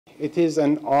It is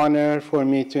an honor for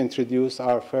me to introduce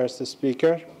our first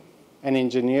speaker, an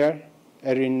engineer,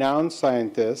 a renowned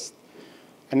scientist,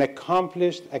 an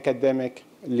accomplished academic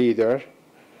leader,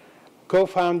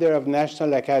 co-founder of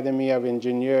National Academy of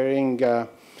Engineering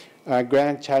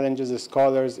Grand Challenges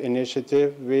Scholars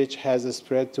Initiative, which has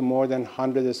spread to more than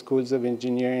 100 schools of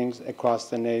engineering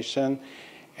across the nation,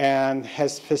 and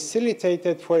has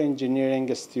facilitated for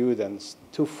engineering students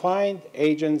to find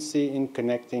agency in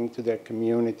connecting to their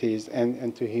communities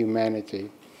and to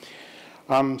humanity.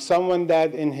 Someone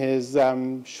that in his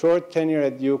short tenure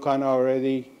at UConn,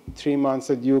 already 3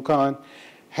 months at UConn,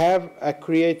 have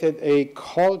created a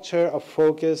culture of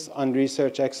focus on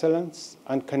research excellence,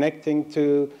 on connecting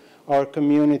to our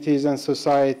communities and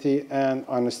society, and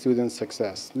on student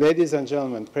success. Ladies and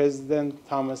gentlemen, President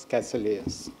Thomas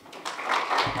Katselias.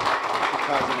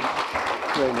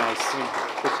 Very nice.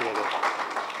 Appreciate it.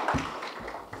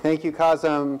 Thank you,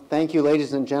 Kazem. Thank you,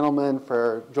 ladies and gentlemen,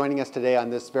 for joining us today on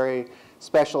this very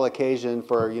special occasion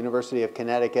for University of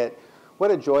Connecticut. What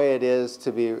a joy it is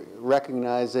to be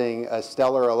recognizing a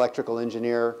stellar electrical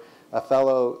engineer, a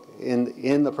fellow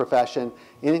in the profession.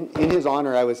 In his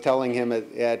honor, I was telling him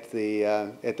at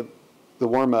the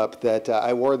warm-up that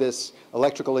I wore this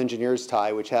electrical engineer's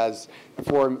tie, which has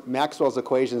 4 Maxwell's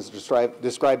equations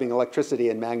describing electricity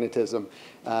and magnetism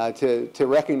to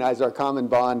recognize our common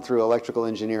bond through electrical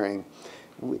engineering.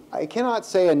 I cannot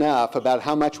say enough about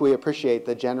how much we appreciate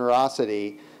the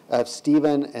generosity of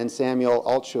Stephen and Samuel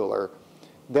Altschuler.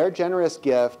 Their generous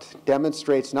gift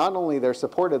demonstrates not only their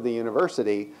support of the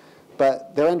university,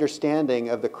 but their understanding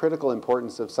of the critical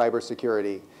importance of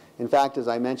cybersecurity. In fact, as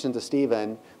I mentioned to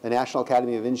Stephen, the National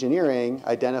Academy of Engineering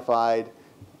identified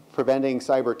preventing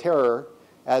cyber terror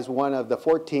as one of the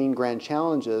 14 grand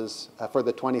challenges for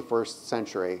the 21st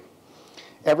century.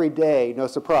 Every day, no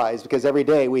surprise, because every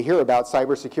day we hear about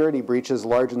cybersecurity breaches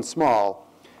large and small.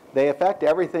 They affect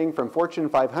everything from Fortune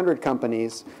 500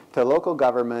 companies to local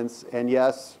governments and,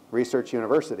 yes, research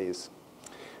universities.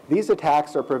 These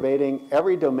attacks are pervading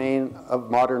every domain of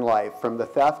modern life, from the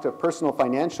theft of personal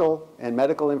financial and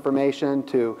medical information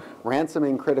to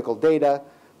ransoming critical data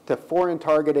to foreign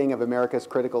targeting of America's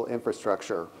critical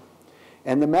infrastructure.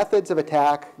 And the methods of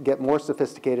attack get more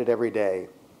sophisticated every day.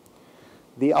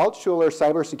 The Altschuler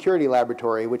Cybersecurity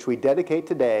Laboratory, which we dedicate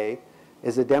today,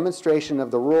 is a demonstration of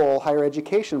the role higher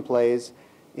education plays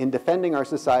in defending our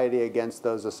society against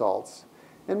those assaults.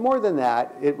 And more than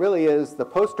that, it really is the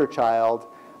poster child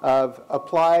of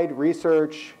applied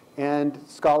research and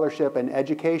scholarship and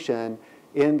education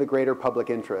in the greater public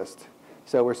interest.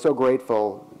 So we're so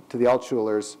grateful to the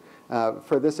Altschulers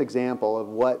for this example of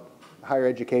what higher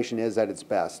education is at its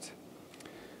best.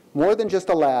 More than just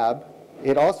a lab,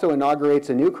 it also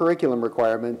inaugurates a new curriculum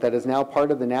requirement that is now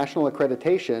part of the national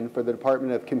accreditation for the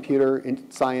Department of Computer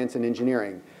Science and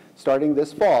Engineering. Starting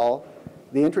this fall,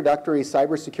 the introductory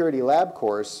cybersecurity lab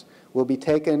course will be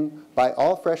taken by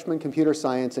all freshman computer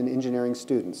science and engineering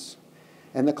students.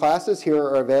 And the classes here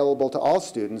are available to all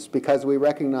students because we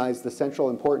recognize the central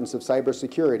importance of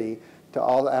cybersecurity to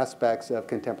all aspects of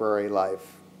contemporary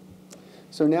life.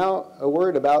 So now a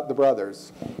word about the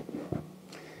brothers.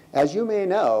 As you may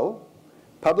know,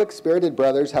 public-spirited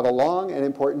brothers have a long and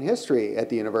important history at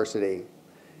the university.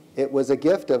 It was a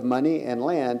gift of money and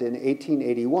land in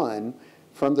 1881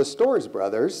 from the Storrs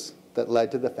brothers that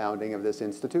led to the founding of this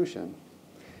institution.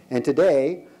 And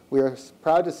today, we are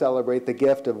proud to celebrate the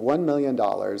gift of $1 million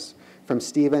from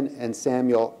Stephen and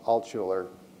Samuel Altschuler.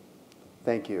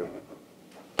 Thank you.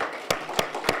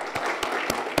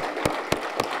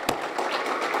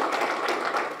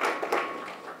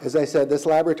 As I said, this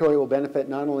laboratory will benefit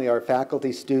not only our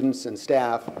faculty, students, and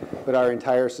staff, but our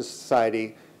entire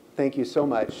society. Thank you so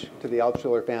much to the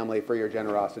Altschuler family for your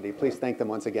generosity. Please thank them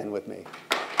once again with me.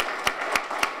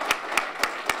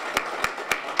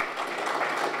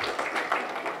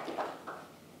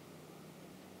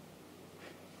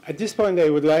 At this point, I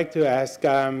would like to ask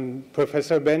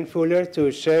Professor Ben Fuller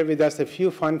to share with us a few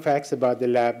fun facts about the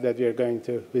lab that we are going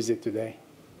to visit today.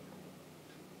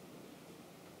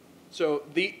 So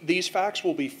these facts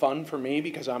will be fun for me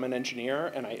because I'm an engineer,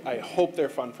 and I hope they're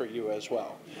fun for you as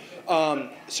well.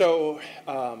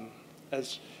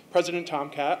 As President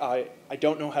Tomcat, I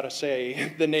don't know how to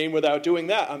say the name without doing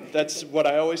that. That's what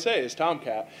I always say is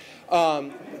Tomcat.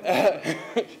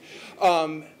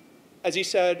 As he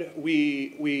said,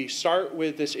 we start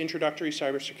with this introductory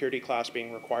cybersecurity class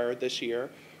being required this year.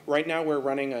 Right now we're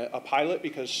running a pilot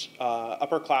because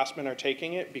upperclassmen are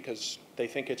taking it because they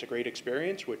think it's a great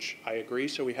experience, which I agree.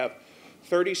 So we have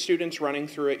 30 students running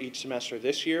through it each semester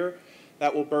this year.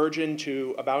 That will burgeon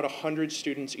to about 100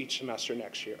 students each semester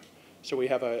next year. So we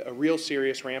have a real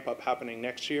serious ramp up happening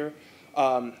next year.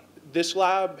 This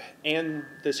lab and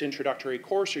this introductory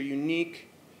course are unique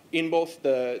in both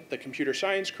the computer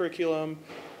science curriculum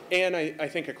and I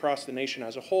think across the nation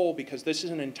as a whole, because this is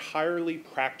an entirely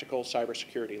practical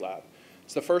cybersecurity lab.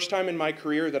 It's the first time in my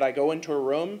career that I go into a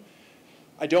room.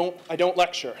 I don't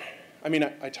lecture. I mean,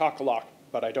 I talk a lot,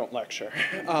 but I don't lecture.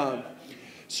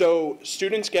 So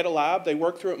students get a lab. They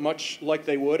work through it much like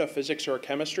they would a physics or a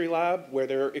chemistry lab, where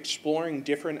they're exploring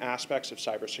different aspects of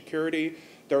cybersecurity.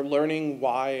 They're learning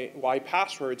why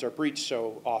passwords are breached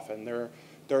so often. They're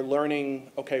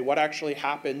learning, okay, what actually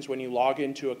happens when you log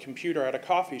into a computer at a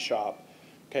coffee shop?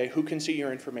 Okay, who can see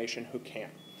your information, who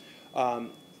can't?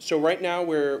 So right now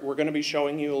we're going to be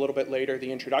showing you a little bit later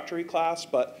the introductory class,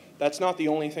 but that's not the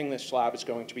only thing this lab is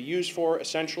going to be used for.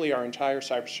 Essentially, our entire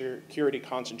cybersecurity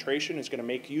concentration is going to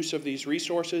make use of these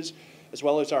resources, as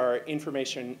well as our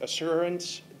information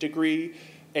assurance degree,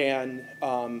 and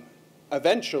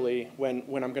eventually, when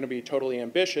I'm going to be totally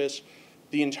ambitious,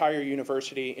 the entire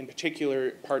university, in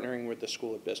particular, partnering with the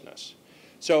School of Business.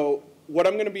 So what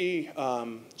I'm going to be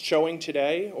showing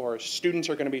today, or students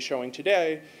are going to be showing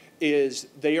today, is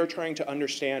they are trying to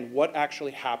understand what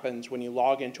actually happens when you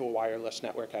log into a wireless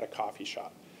network at a coffee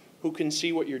shop. Who can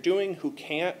see what you're doing, who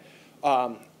can't.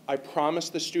 I promise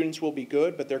the students will be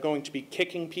good, but they're going to be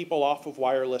kicking people off of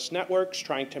wireless networks,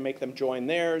 trying to make them join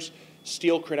theirs,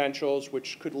 steal credentials,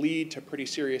 which could lead to pretty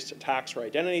serious attacks or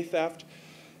identity theft.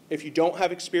 If you don't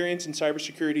have experience in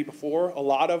cybersecurity before, a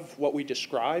lot of what we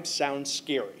describe sounds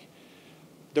scary.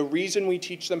 The reason we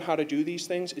teach them how to do these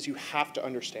things is you have to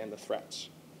understand the threats.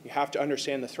 You have to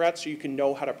understand the threats so you can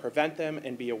know how to prevent them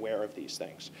and be aware of these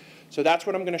things. So that's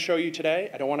what I'm going to show you today.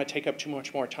 I don't want to take up too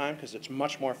much more time because it's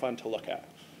much more fun to look at.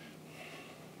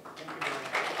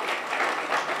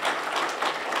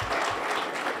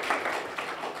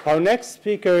 Our next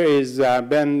speaker is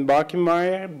Ben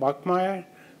Bachmeier.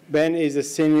 Ben is a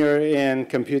senior in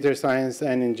computer science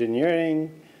and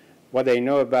engineering. What I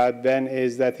know about Ben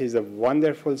is that he's a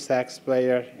wonderful sax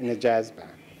player in a jazz band.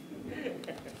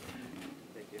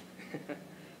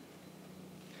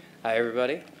 Hi,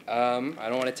 everybody. I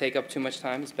don't want to take up too much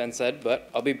time, as Ben said,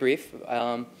 but I'll be brief.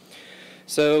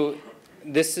 So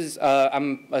this is,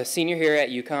 I'm a senior here at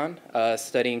UConn,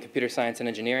 studying computer science and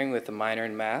engineering with a minor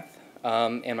in math,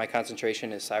 and my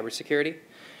concentration is cybersecurity.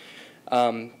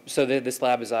 So this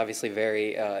lab is obviously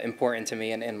very important to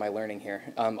me and my learning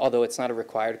here. Although it's not a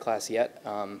required class yet,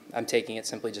 I'm taking it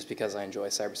simply just because I enjoy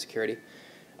cybersecurity.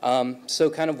 So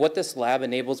kind of what this lab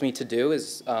enables me to do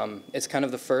is, it's kind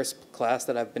of the first class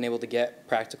that I've been able to get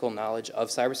practical knowledge of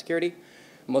cybersecurity.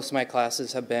 Most of my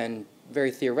classes have been very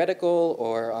theoretical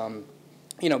or,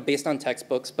 based on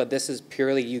textbooks, but this is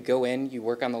purely you go in, you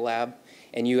work on the lab,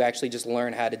 and you actually just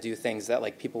learn how to do things that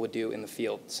like people would do in the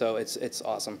field. So it's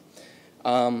awesome.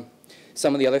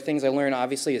 Some of the other things I learn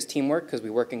obviously is teamwork, because we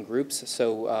work in groups.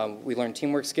 So we learn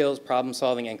teamwork skills, problem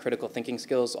solving, and critical thinking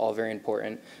skills, all very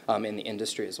important in the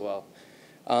industry as well.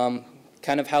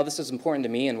 Kind of how this is important to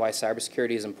me and why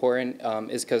cybersecurity is important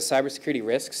is because cybersecurity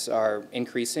risks are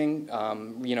increasing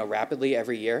rapidly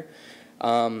every year.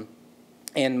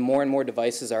 And more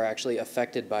devices are actually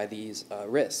affected by these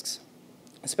risks.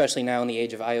 Especially now in the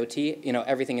age of IoT,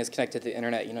 everything is connected to the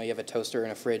internet. You have a toaster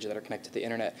and a fridge that are connected to the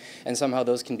internet, and somehow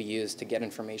those can be used to get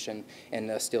information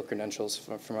and steal credentials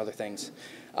from other things.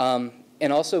 And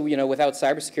also, without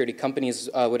cybersecurity, companies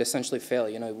would essentially fail.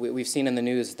 We've seen in the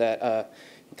news that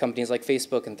companies like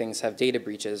Facebook and things have data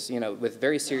breaches, with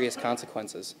very serious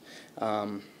consequences.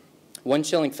 One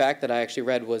chilling fact that I actually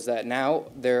read was that now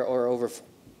there are over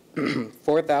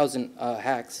 4,000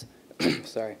 hacks.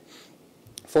 Sorry.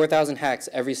 4,000 hacks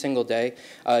every single day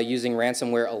using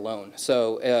ransomware alone.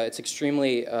 So it's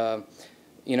extremely,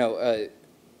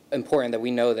 important that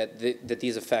we know that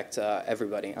these affect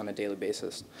everybody on a daily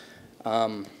basis.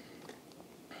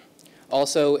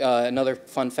 Also, another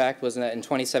fun fact was that in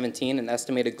 2017, an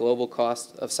estimated global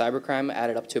cost of cybercrime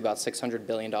added up to about $600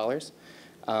 billion,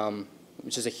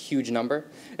 which is a huge number.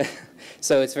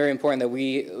 So it's very important that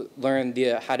we learn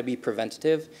how to be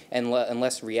preventative and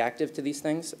less reactive to these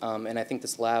things. And I think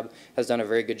this lab has done a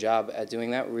very good job at doing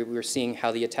that. We're seeing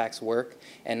how the attacks work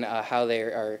and how they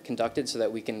are conducted so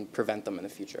that we can prevent them in the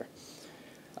future.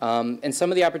 And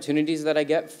some of the opportunities that I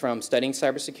get from studying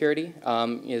cybersecurity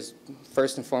is,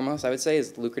 first and foremost, I would say,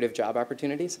 is lucrative job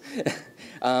opportunities.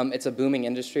 It's a booming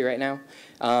industry right now.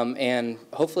 And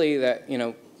hopefully that,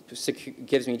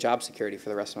 gives me job security for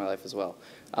the rest of my life as well.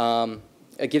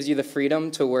 it gives you the freedom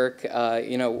to work,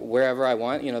 you know, wherever I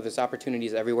want. You know, there's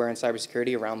opportunities everywhere in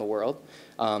cybersecurity around the world.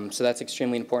 So that's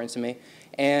extremely important to me.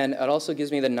 And it also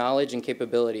gives me the knowledge and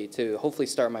capability to hopefully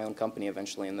start my own company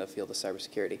eventually in the field of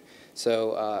cybersecurity.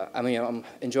 So I mean, I'm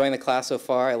enjoying the class so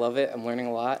far. I love it. I'm learning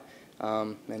a lot.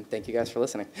 And thank you guys for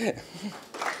listening.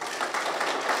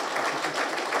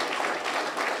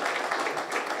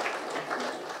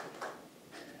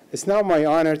 It's now my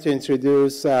honor to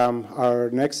introduce our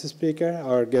next speaker,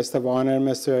 our guest of honor,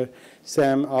 Mr.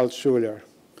 Sam Altschuler.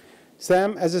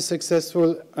 Sam, as a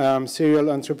successful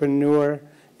serial entrepreneur,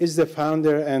 is the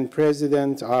founder and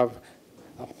president of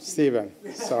Stephen,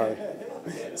 sorry.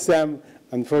 Sam,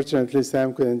 unfortunately,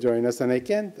 Sam couldn't join us, and I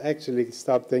can't actually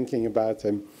stop thinking about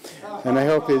him, and I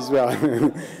hope he's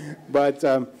well. But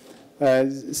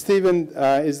Stephen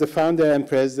is the founder and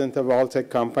president of Altec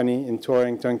Company in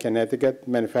Torrington, Connecticut,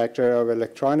 manufacturer of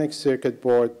electronic circuit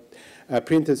board,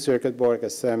 printed circuit board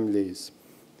assemblies.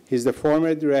 He's the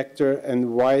former director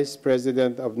and vice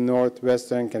president of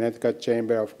Northwestern Connecticut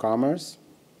Chamber of Commerce.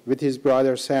 With his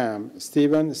brother Sam,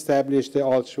 Stephen established the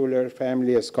Altschuler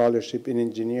Family Scholarship in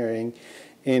Engineering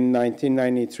in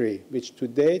 1993, which to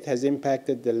date has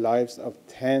impacted the lives of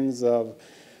tens of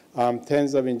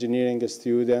engineering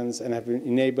students and have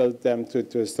enabled them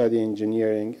to study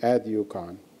engineering at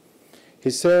UConn. He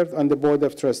served on the Board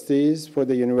of Trustees for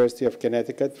the University of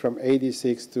Connecticut from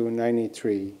 '86 to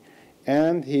 '93,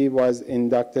 and he was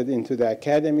inducted into the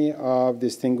Academy of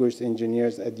Distinguished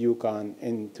Engineers at UConn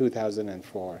in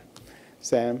 2004.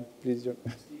 Sam, please join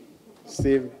us.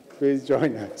 Steve, please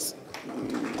join us.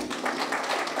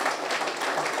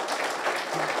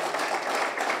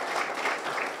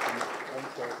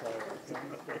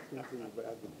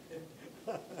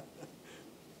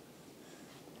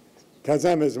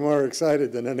 Kazem is more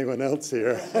excited than anyone else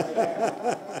here.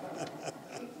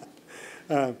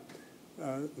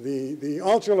 The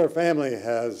Altschuler family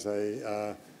has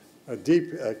a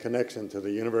deep connection to the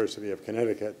University of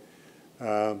Connecticut.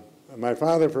 My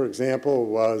father, for example,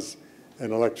 was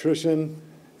an electrician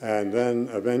and then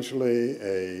eventually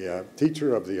a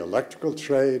teacher of the electrical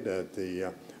trade at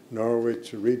the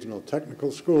Norwich Regional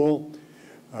Technical School.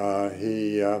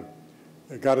 He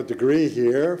got a degree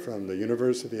here from the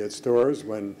University at Storrs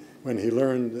when he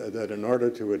learned that in order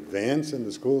to advance in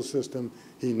the school system,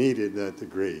 he needed that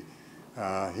degree.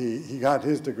 He got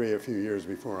his degree a few years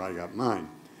before I got mine.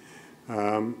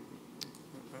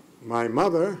 My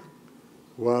mother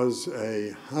was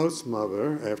a house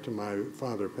mother after my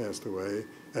father passed away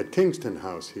at Kingston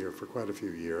House here for quite a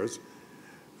few years.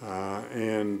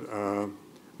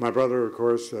 My brother, of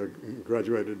course,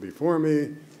 graduated before me,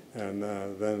 and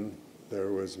then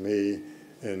there was me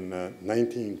in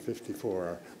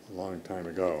 1954, a long time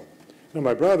ago. Now,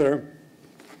 my brother,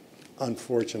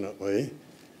 unfortunately,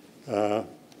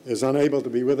 is unable to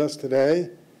be with us today,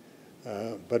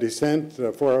 but he sent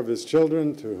 4 of his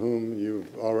children to whom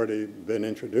you've already been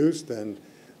introduced, and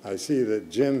I see that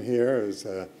Jim here has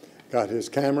got his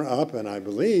camera up, and I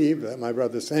believe that my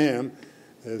brother Sam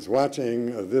is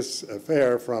watching this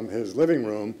affair from his living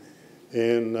room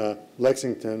in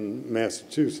Lexington,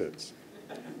 Massachusetts.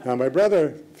 Now, my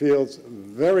brother feels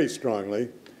very strongly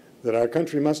that our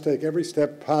country must take every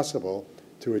step possible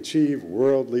to achieve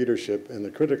world leadership in the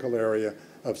critical area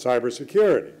of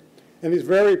cybersecurity. And he's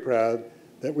very proud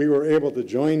that we were able to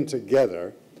join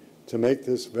together to make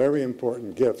this very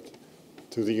important gift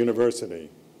to the university.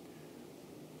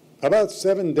 About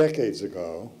 7 decades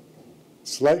ago,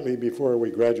 slightly before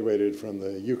we graduated from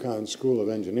the UConn School of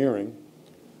Engineering,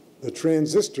 the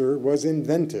transistor was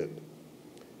invented.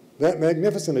 That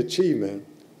magnificent achievement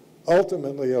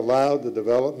ultimately allowed the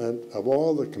development of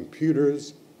all the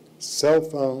computers, cell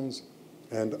phones,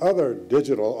 and other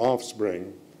digital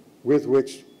offspring with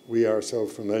which we are so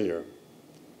familiar.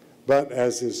 But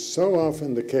as is so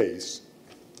often the case,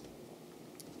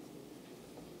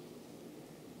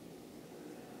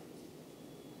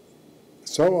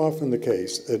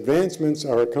 advancements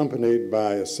are accompanied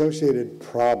by associated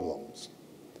problems.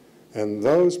 And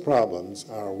those problems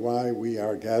are why we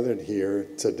are gathered here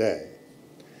today.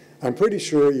 I'm pretty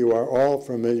sure you are all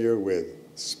familiar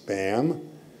with spam,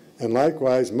 and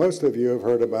likewise, most of you have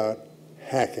heard about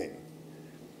hacking.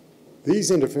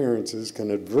 These interferences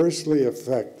can adversely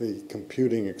affect the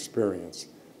computing experience,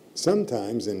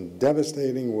 sometimes in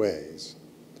devastating ways.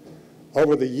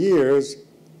 Over the years,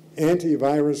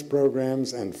 antivirus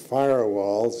programs and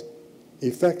firewalls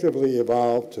effectively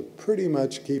evolved to pretty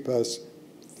much keep us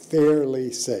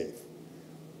fairly safe,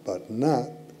 but not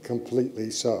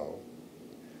completely so.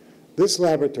 This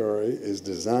laboratory is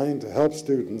designed to help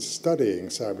students studying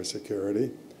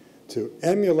cybersecurity to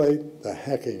emulate the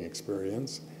hacking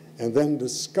experience and then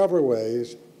discover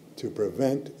ways to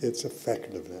prevent its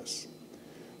effectiveness.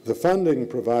 The funding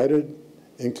provided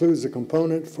includes a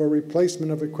component for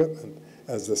replacement of equipment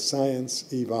as the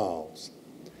science evolves.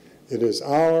 It is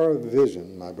our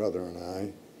vision, my brother and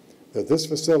I, that this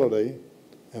facility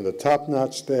and the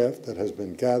top-notch staff that has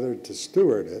been gathered to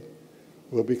steward it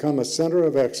will become a center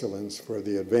of excellence for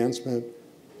the advancement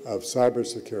of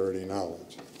cybersecurity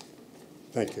knowledge.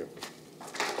 Thank you.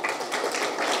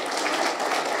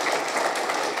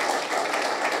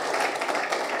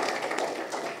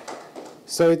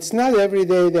 So it's not every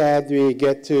day that we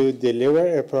get to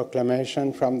deliver a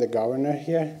proclamation from the governor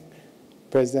here,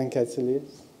 President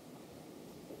Katsilis.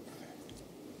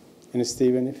 And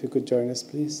Stephen, if you could join us,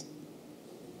 please.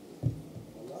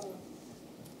 Let's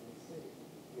see.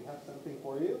 We have something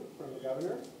for you from the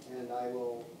governor, and I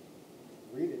will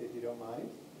read it if you don't mind.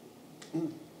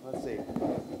 Let's see.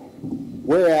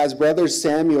 Whereas brothers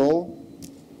Samuel,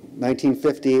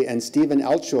 1950, and Stephen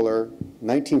Altschuler,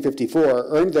 1954,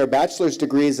 earned their bachelor's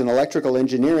degrees in electrical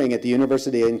engineering at the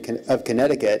University of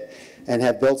Connecticut and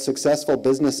have built successful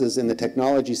businesses in the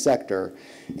technology sector.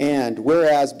 And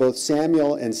whereas both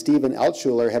Samuel and Stephen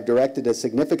Altschuler have directed a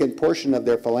significant portion of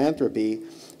their philanthropy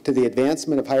to the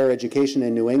advancement of higher education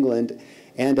in New England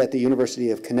and at the University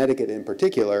of Connecticut in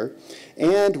particular,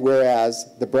 and whereas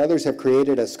the brothers have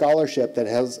created a scholarship that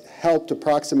has helped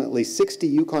approximately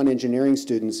 60 UConn engineering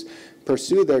students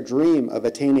pursue their dream of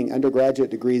attaining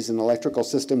undergraduate degrees in electrical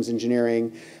systems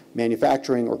engineering,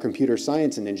 manufacturing, or computer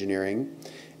science and engineering,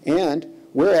 and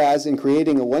whereas in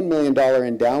creating a $1 million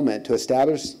endowment to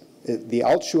establish the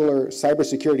Altschuler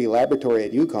Cybersecurity Laboratory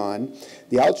at UConn,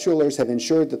 the Altschulers have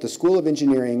ensured that the School of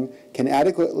Engineering can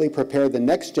adequately prepare the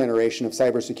next generation of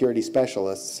cybersecurity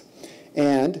specialists.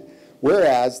 And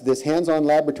whereas this hands-on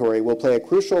laboratory will play a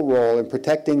crucial role in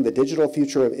protecting the digital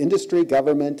future of industry,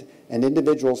 government, and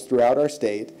individuals throughout our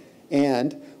state.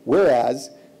 And whereas,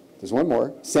 there's one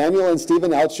more, Samuel and Stephen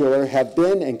Altschuler have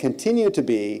been and continue to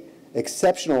be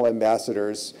exceptional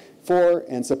ambassadors for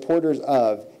and supporters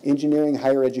of engineering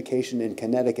higher education in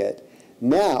Connecticut.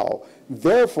 Now,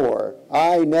 therefore,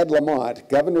 I, Ned Lamont,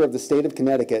 Governor of the State of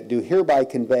Connecticut, do hereby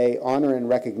convey honor and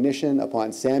recognition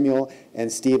upon Samuel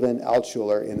and Stephen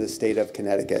Altschuler in the state of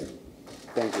Connecticut.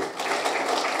 Thank you.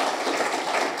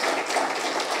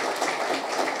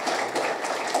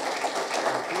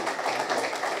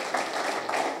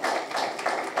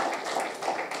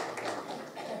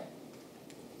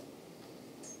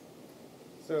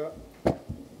 So,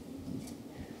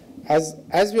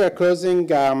 as we are closing,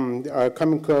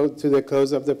 coming to the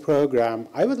close of the program,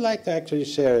 I would like to actually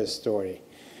share a story.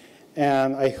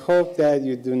 And I hope that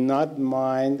you do not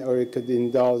mind or you could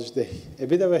indulge a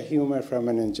bit of a humor from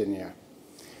an engineer.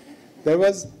 There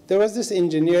was this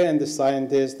engineer and the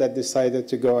scientist that decided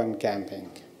to go on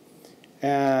camping.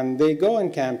 And they go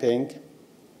on camping,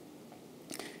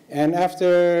 and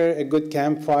after a good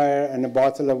campfire and a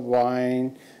bottle of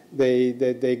wine,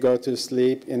 they go to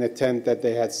sleep in a tent that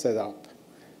they had set up.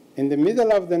 In the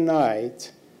middle of the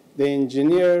night, the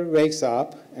engineer wakes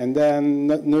up and then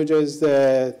nudges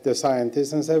the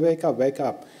scientist and says, wake up, wake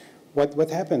up. What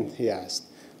happened, he asked.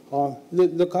 Oh,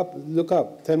 look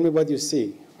up, tell me what you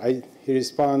see. He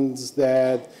responds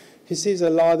that he sees a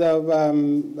lot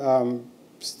of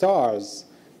stars.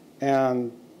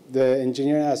 And the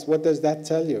engineer asks, what does that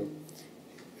tell you?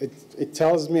 It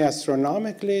tells me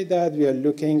astronomically that we are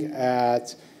looking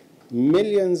at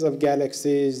millions of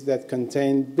galaxies that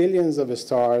contain billions of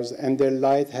stars, and their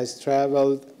light has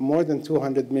traveled more than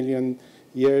 200 million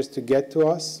years to get to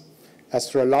us.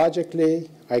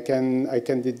 Astrologically, I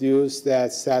can deduce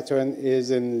that Saturn is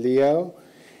in Leo,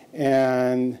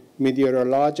 and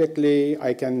meteorologically,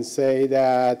 I can say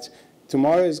that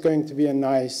tomorrow is going to be a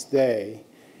nice day.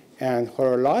 And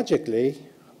horologically,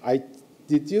 I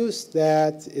deduce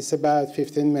that it's about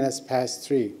 15 minutes past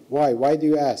 3. Why? Why do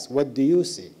you ask? What do you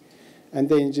see? And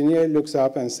the engineer looks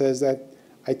up and says that,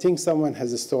 I think someone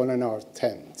has stolen our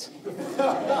tent.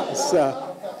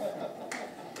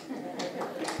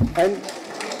 And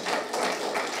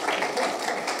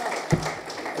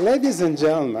ladies and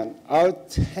gentlemen, our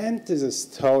tent is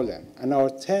stolen. And our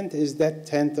tent is that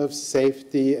tent of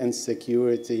safety and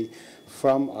security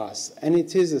from us. And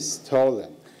it is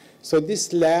stolen. So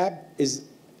this lab is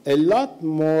a lot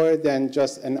more than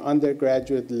just an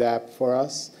undergraduate lab for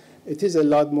us. It is a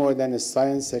lot more than a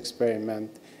science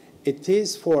experiment. It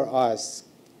is for us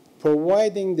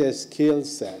providing the skill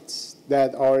sets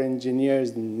that our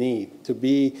engineers need to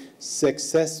be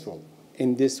successful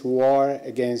in this war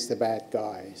against the bad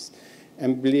guys.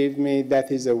 And believe me,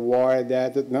 that is a war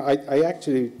that, no, I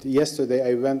actually, yesterday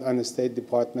I went on the State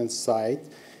Department site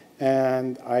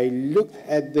and I looked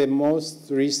at the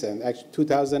most recent, actually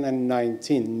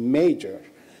 2019 major,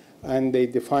 and they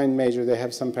define major, they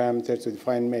have some parameters to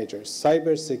define major,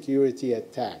 cybersecurity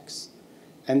attacks.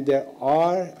 And there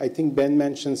are, I think Ben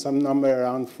mentioned some number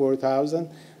around 4,000.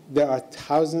 There are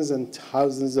thousands and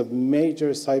thousands of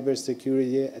major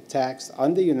cybersecurity attacks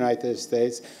on the United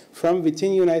States, from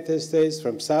within United States,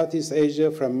 from Southeast Asia,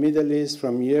 from Middle East,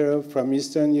 from Europe, from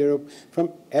Eastern Europe,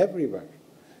 from everywhere.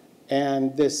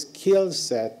 And the skill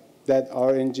set that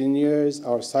our engineers,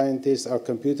 our scientists, our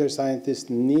computer scientists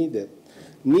need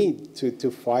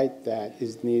to fight that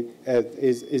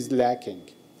is lacking.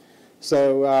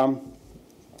 So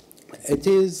it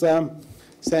is Sam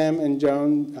and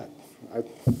Joan,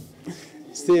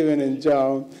 Stephen and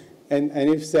Joan, and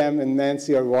if Sam and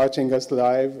Nancy are watching us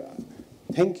live,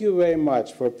 thank you very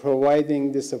much for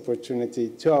providing this opportunity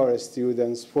to our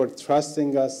students, for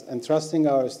trusting us and trusting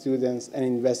our students and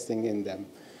investing in them.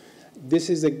 This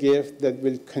is a gift that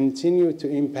will continue to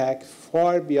impact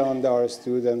far beyond our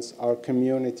students, our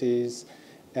communities,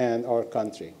 and our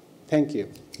country. Thank you.